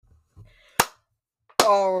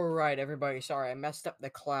Alright, everybody. Sorry, I messed up the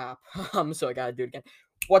clap. So I gotta do it again.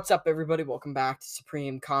 What's up, everybody? Welcome back to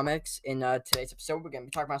Supreme Comics. In today's episode, we're gonna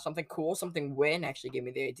be talking about something cool, something Win actually gave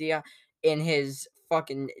me the idea in his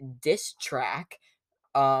fucking diss track.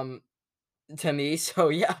 Um, to me. So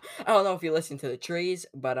yeah, I don't know if you listen to the trees,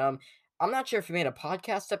 but I'm not sure if he made a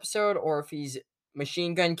podcast episode or if he's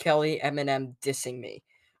Machine Gun Kelly Eminem dissing me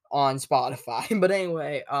on Spotify. But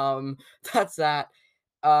anyway, that's that.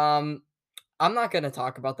 Um, I'm not gonna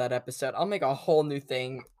talk about that episode. I'll make a whole new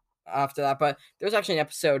thing after that. But there's actually an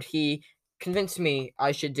episode he convinced me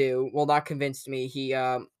I should do. Well, not convinced me. He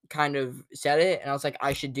kind of said it, and I was like,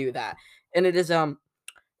 I should do that. And it is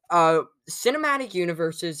cinematic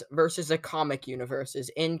universes versus the comic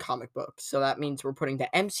universes in comic books. So that means we're putting the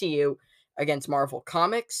MCU against Marvel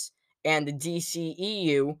Comics and the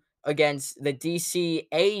DCEU against the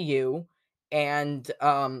DCAU and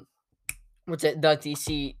what's it? The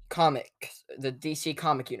DC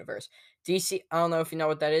comic universe. DC, I don't know if you know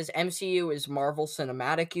what that is. MCU is Marvel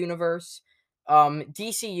Cinematic Universe.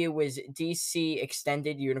 DCU is DC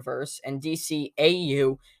Extended Universe, and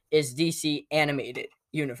DCAU is DC Animated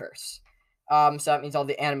Universe. So that means all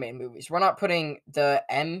the animated movies. We're not putting the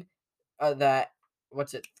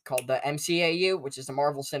what's it called? The MCAU, which is the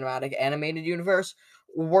Marvel Cinematic Animated Universe.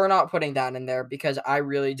 We're not putting that in there because I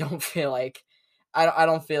really don't feel like I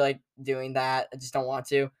don't feel like doing that. I just don't want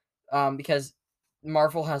to. Because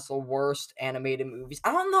Marvel has the worst animated movies.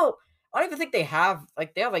 I don't know. I don't even think they have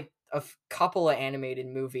like couple of animated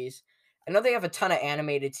movies. I know they have a ton of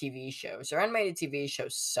animated TV shows. Their animated TV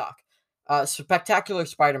shows suck. Spectacular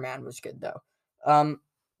Spider-Man was good though.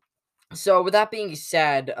 So with that being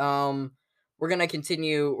said, we're gonna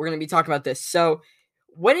continue. We're gonna be talking about this. So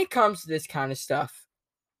when it comes to this kind of stuff,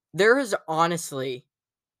 there is honestly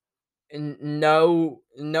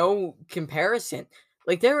no comparison.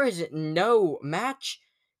 Like there is no match.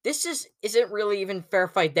 Isn't really even fair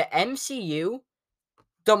fight. The MCU,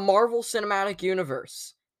 the Marvel Cinematic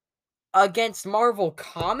Universe against Marvel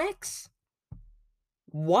Comics?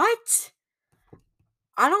 What?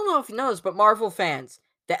 I don't know if you know this, but Marvel fans,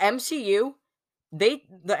 the MCU, the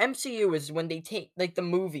MCU is when they take like the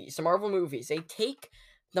movies, the Marvel movies, they take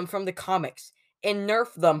them from the comics and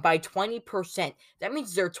nerf them by 20%. That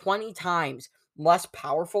means they're 20 times less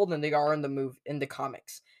powerful than they are in the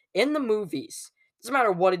comics. In the movies, doesn't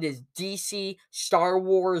matter what it is, DC, Star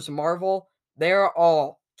Wars, Marvel, they're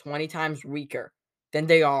all 20 times weaker than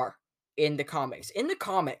they are in the comics. In the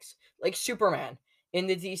comics, like Superman in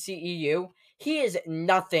the DCEU, he is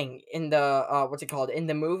nothing in the what's it called in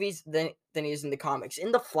the movies than he is in the comics.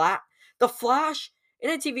 In the Flash in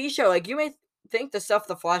a TV show, like you may think the stuff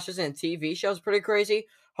the Flash is in a TV show is pretty crazy.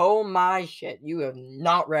 Oh my shit, you have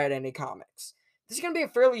not read any comics. This is gonna be a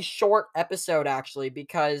fairly short episode actually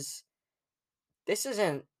because this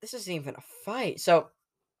isn't even a fight. So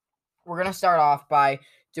we're gonna start off by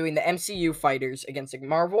doing the MCU fighters against like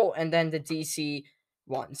Marvel and then the DC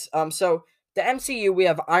ones. So the MCU we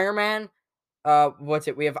have Iron Man,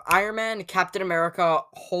 we have Iron Man, Captain America,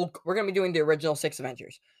 Hulk. We're gonna be doing the original six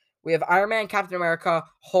Avengers. We have Iron Man, Captain America,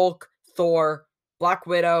 Hulk, Thor, Black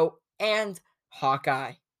Widow, and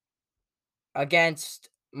Hawkeye against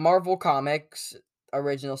Marvel Comics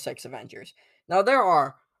original six Avengers. Now there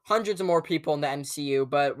are hundreds of more people in the MCU,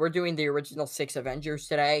 but we're doing the original six Avengers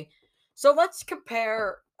today. So let's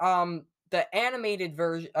compare the animated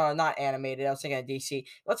version, not animated, I was thinking of DC.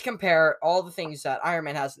 Let's compare all the things that Iron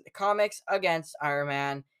Man has in the comics against Iron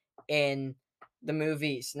Man in the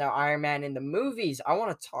movies. Now, Iron Man in the movies, I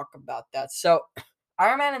want to talk about that. So,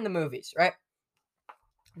 Iron Man in the movies, right?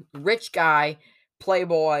 Rich guy,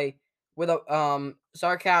 playboy, with a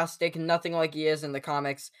sarcastic, nothing like he is in the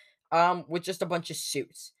comics, with just a bunch of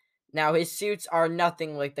suits. Now, his suits are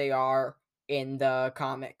nothing like they are in the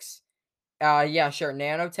comics. Yeah, sure,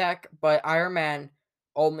 nanotech, but Iron Man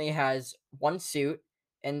only has one suit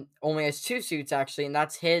and only has two suits actually, and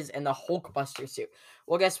that's his and the Hulkbuster suit.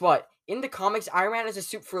 Well, guess what? In the comics, Iron Man has a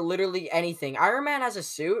suit for literally anything. Iron Man has a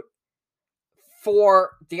suit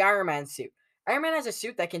for the Iron Man suit. Iron Man has a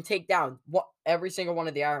suit that can take down every single one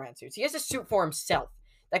of the Iron Man suits. He has a suit for himself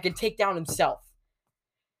that can take down himself.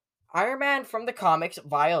 Iron Man from the comics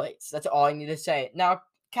violates. That's all I need to say. Now,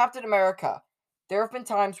 Captain America. There have been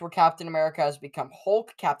times where Captain America has become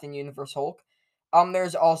Hulk, Captain Universe Hulk.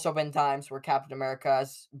 There's also been times where Captain America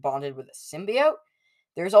has bonded with a symbiote.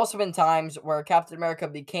 There's also been times where Captain America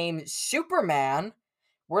became Superman.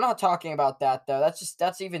 We're not talking about that though.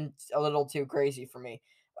 That's even a little too crazy for me.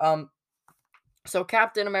 Um, so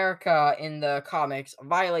Captain America in the comics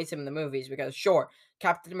violates him in the movies because sure,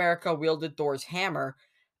 Captain America wielded Thor's hammer,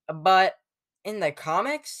 but in the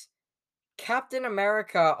comics, Captain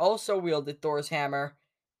America also wielded Thor's hammer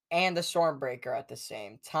and the Stormbreaker at the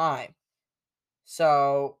same time.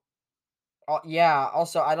 So, yeah,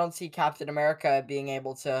 also I don't see Captain America being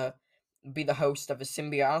able to be the host of a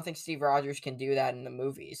symbiote. I don't think Steve Rogers can do that in the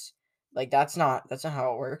movies. Like that's not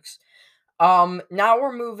how it works. Now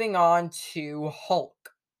we're moving on to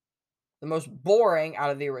Hulk, the most boring out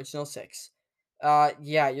of the original six.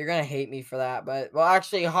 Yeah, you're gonna hate me for that, but well,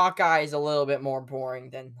 actually, Hawkeye is a little bit more boring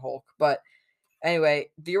than Hulk. But anyway,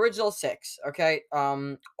 the original six. Okay,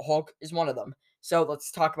 Hulk is one of them. So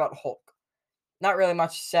let's talk about Hulk. Not really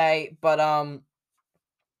much to say, but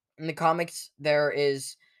in the comics, there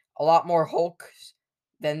is a lot more Hulks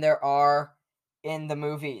than there are in the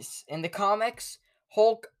movies. In the comics,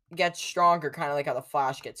 Hulk gets stronger, kind of like how the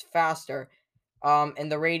Flash gets faster.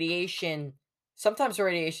 And the radiation, sometimes the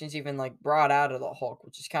radiation is even like brought out of the Hulk,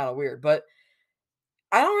 which is kind of weird. But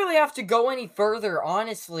I don't really have to go any further,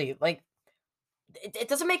 honestly. Like, it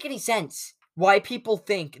doesn't make any sense why people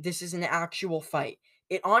think this is an actual fight.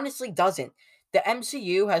 It honestly doesn't. The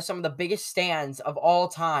MCU has some of the biggest stands of all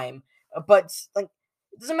time, but like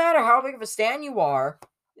it doesn't matter how big of a stand you are,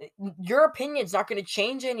 your opinion's not going to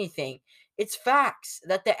change anything. It's facts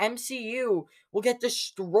that the MCU will get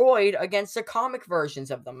destroyed against the comic versions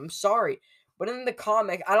of them. I'm sorry, but in the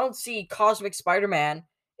comic, I don't see Cosmic Spider-Man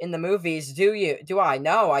in the movies. Do you? Do I?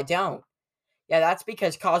 No, I don't. Yeah, that's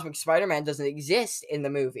because Cosmic Spider-Man doesn't exist in the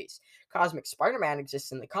movies. Cosmic Spider-Man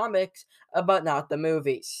exists in the comics, but not the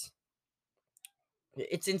movies.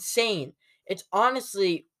 It's insane. It's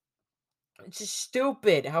honestly, it's just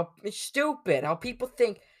stupid how people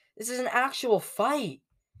think this is an actual fight.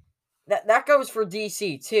 That goes for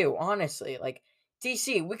DC too, honestly. Like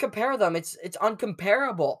DC, we compare them, it's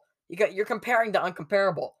uncomparable. You're comparing the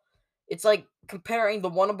uncomparable. It's like comparing the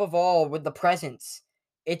one above all with the presence.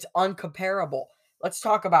 It's uncomparable. Let's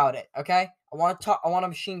talk about it, okay? I want a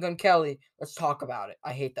Machine Gun Kelly. Let's talk about it.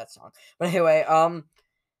 I hate that song. But anyway,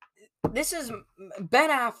 this is Ben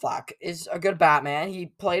Affleck is a good Batman. He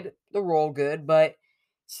played the role good, but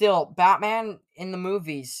still, Batman in the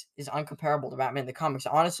movies is uncomparable to Batman in the comics.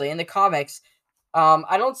 Honestly, in the comics,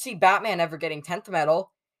 I don't see Batman ever getting 10th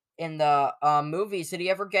medal in the movies. Did he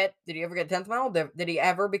ever get 10th medal? Did he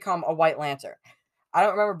ever become a White Lantern? I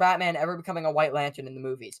don't remember Batman ever becoming a White Lantern in the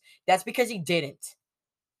movies. That's because he didn't.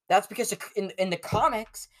 That's because in the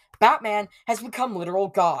comics, Batman has become literal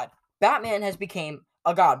god. Batman has became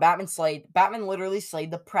a god. Batman literally slayed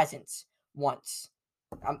the presence once.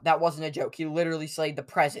 That wasn't a joke. He literally slayed the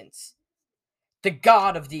presence. The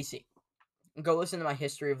god of DC. Go listen to my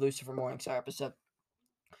History of Lucifer Morningstar episode.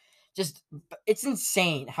 Just it's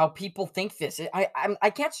insane how people think this. I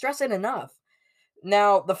can't stress it enough.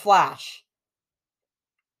 Now, the Flash.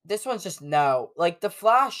 This one's just no. Like the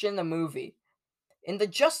Flash in the movie. In the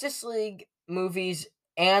Justice League movies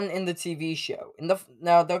and in the TV show.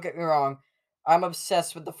 Now, don't get me wrong, I'm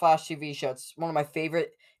obsessed with the Flash TV show. It's one of my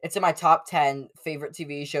favorite. It's in my top 10 favorite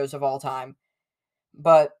TV shows of all time.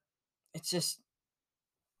 But it's just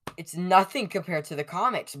it's nothing compared to the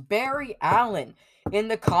comics. Barry Allen in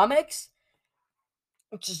the comics,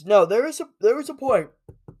 just no. There was a point.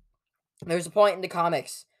 There's a point in the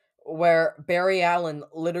comics where Barry Allen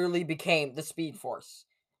literally became the Speed Force.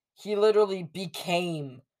 He literally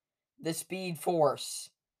became the Speed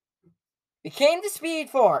Force. Became the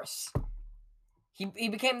Speed Force. He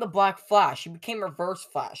became the Black Flash. He became Reverse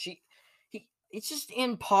Flash. It's just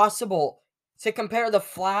impossible to compare the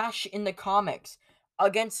Flash in the comics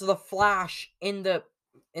against the Flash in the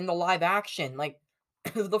live action. Like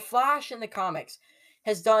the Flash in the comics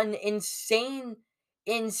has done insane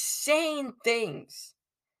things.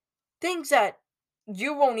 Things that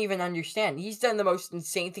you won't even understand. He's done the most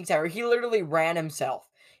insane things ever. He literally ran himself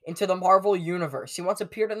into the Marvel Universe. He once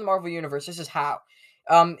appeared in the Marvel Universe. This is how.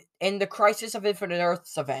 In the Crisis of Infinite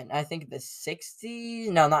Earths event, I think the 60s.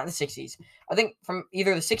 No, not in the 60s. I think from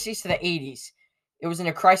either the 60s to the 80s. It was in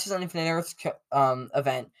a Crisis on Infinite Earths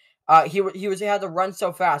event. He had to run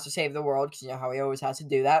so fast to save the world because you know how he always has to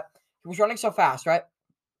do that. He was running so fast, right?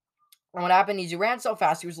 And what happened is he ran so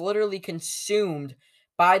fast he was literally consumed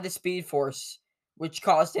by the Speed Force, which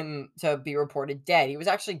caused him to be reported dead. He was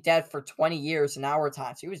actually dead for 20 years in our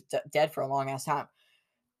time, so he was dead for a long ass time.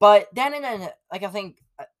 But then like I think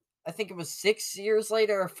it was 6 years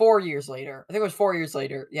later or 4 years later. I think it was 4 years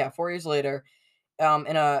later. Yeah, 4 years later.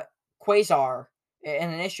 In a Quasar, in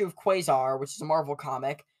an issue of Quasar, which is a Marvel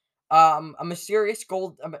comic, a mysterious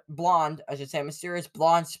blonde, I should say, a mysterious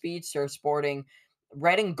blonde speedster sporting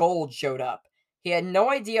red and gold showed up. He had no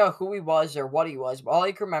idea who he was or what he was, but all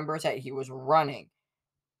he could remember is that he was running.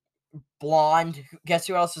 Blonde. Guess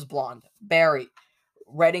who else is blonde? Barry.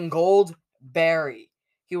 Red and gold. Barry.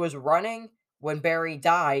 He was running. When Barry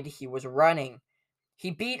died, he was running.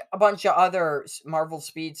 He beat a bunch of other Marvel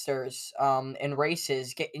speedsters in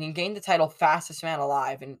races, and he gained the title fastest man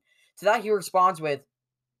alive. And to that, he responds with,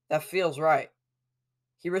 "That feels right."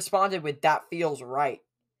 He responded with, "That feels right."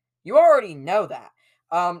 You already know that.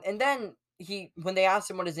 And then when they asked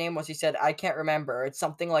him what his name was, he said, "I can't remember. It's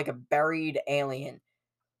something like a buried alien,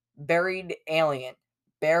 buried alien,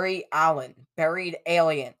 Barry Allen, buried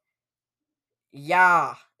alien."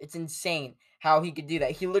 Yeah, it's insane how he could do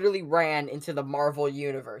that. He literally ran into the Marvel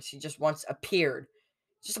universe. He just appeared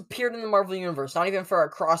in the Marvel universe, not even for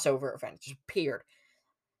a crossover event, just appeared.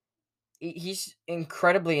 He's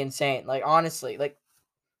incredibly insane. Like, honestly, like,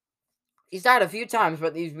 he's died a few times,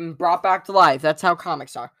 but he's been brought back to life. That's how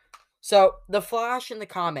comics are. So the Flash in the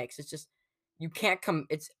comics, it's just you can't come.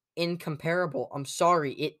 It's incomparable. I'm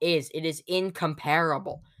sorry, it is. It is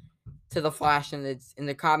incomparable to the Flash in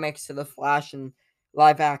the comics, to the Flash in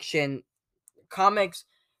live action comics.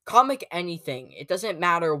 Comic anything. It doesn't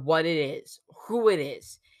matter what it is, who it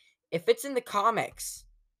is. If it's in the comics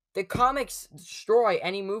destroy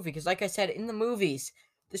any movie. Because, like I said, in the movies,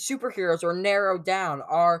 the superheroes are narrowed down,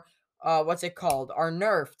 are what's it called? Are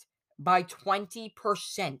nerfed by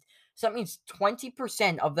 20%. So that means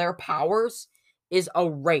 20% of their powers is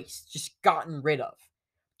erased, just gotten rid of.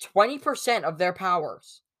 20% of their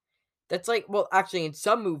powers. That's like, well, actually, in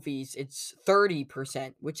some movies, it's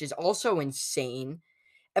 30%, which is also insane.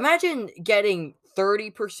 Imagine getting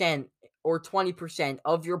 30% or 20%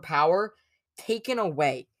 of your power taken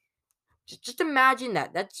away. Just imagine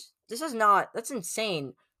that. That's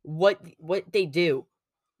insane what they do.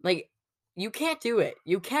 Like, you can't do it.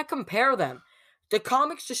 You can't compare them. The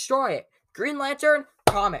comics destroy it. Green Lantern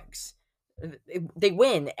comics. They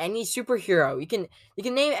win any superhero. You can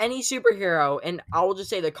name any superhero and I will just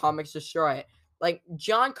say the comics destroy it. Like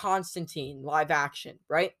John Constantine live action,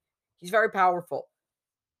 right? He's very powerful.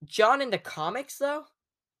 John in the comics though,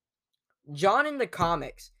 John in the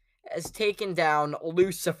comics has taken down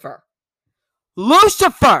Lucifer.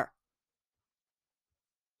 Lucifer.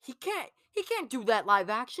 He can't do that live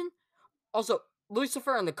action. Also,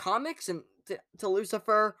 Lucifer in the comics and to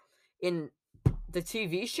Lucifer in the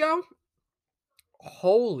TV show.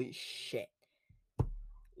 Holy shit.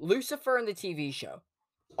 Lucifer in the TV show.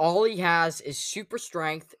 All he has is super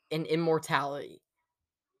strength and immortality.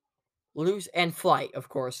 And flight, of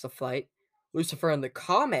course, the flight. Lucifer in the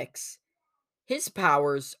comics, his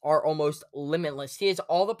powers are almost limitless. He has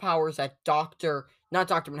all the powers that not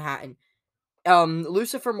Dr. Manhattan,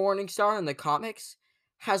 Lucifer Morningstar in the comics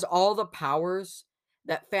has all the powers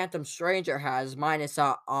that Phantom Stranger has, minus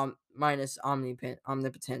omnipotent.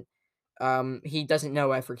 He doesn't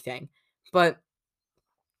know everything, but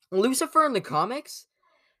Lucifer in the comics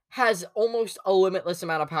has almost a limitless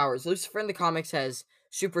amount of powers. Lucifer in the comics has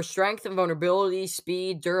super strength and vulnerability,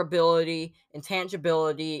 speed, durability,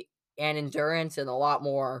 intangibility, and endurance, and a lot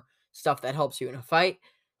more stuff that helps you in a fight.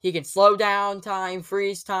 He can slow down time,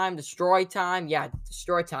 freeze time, destroy time. Yeah,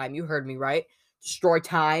 destroy time. You heard me right. Destroy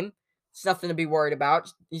time. It's nothing to be worried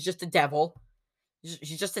about. He's just a devil.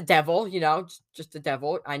 He's just a devil, just a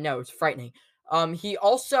devil. I know it's frightening. He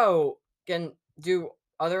also can do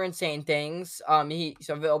other insane things. He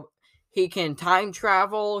can time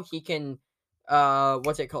travel. He can,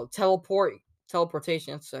 what's it called?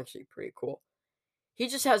 Teleportation. That's actually pretty cool. He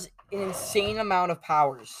just has an insane amount of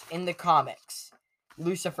powers in the comics.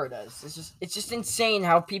 Lucifer does. It's just insane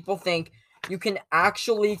how people think you can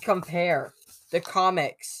actually compare the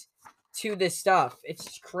comics to this stuff. It's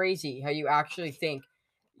just crazy how you actually think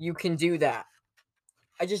you can do that.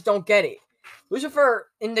 I just don't get it. Lucifer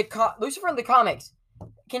in the comics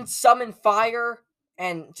can summon fire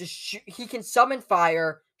and just shoot. He can summon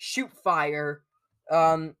fire, shoot fire,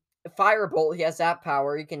 firebolt. He has that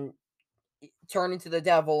power. He can turn into the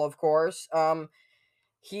devil, of course.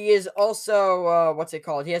 He is also what's it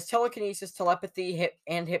called? He has telekinesis, telepathy,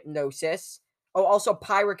 and hypnosis. Oh, also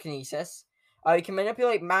pyrokinesis. He can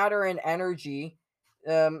manipulate matter and energy.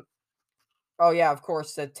 Um, oh yeah, of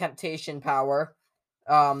course, the temptation power.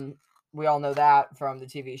 Um, we all know that from the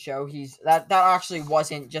TV show. That actually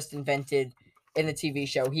wasn't just invented in the TV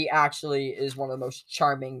show. He actually is one of the most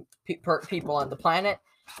charming people on the planet.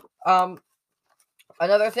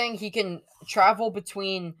 Another thing, he can travel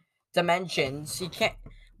between dimensions. He can't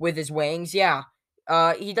with his wings. Yeah.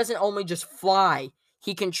 He doesn't only just fly.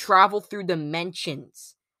 He can travel through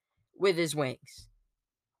dimensions with his wings.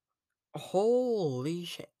 Holy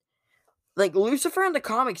shit. Like Lucifer in the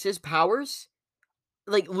comics, his powers,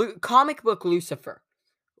 like comic book Lucifer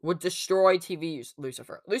would destroy TV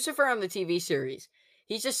Lucifer. Lucifer on the TV series,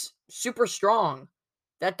 he's just super strong.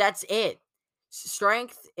 That's it.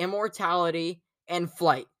 strength, immortality, and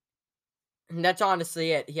flight. And that's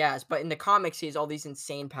honestly it. He has, but in the comics, he has all these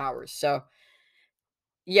insane powers. So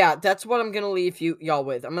yeah, that's what I'm gonna leave y'all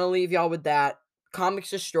with. I'm gonna leave y'all with that. Comics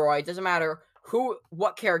destroy. It doesn't matter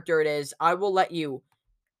what character it is. I will let you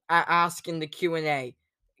ask in the Q&A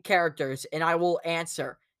characters, and I will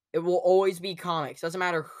answer. It will always be comics. Doesn't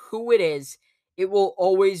matter who it is. It will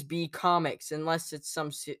always be comics, unless it's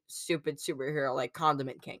some stupid superhero like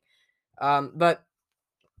Condiment King. But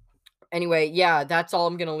anyway, yeah, that's all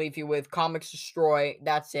I'm gonna leave you with. Comics destroy.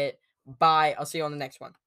 That's it. Bye. I'll see you on the next one.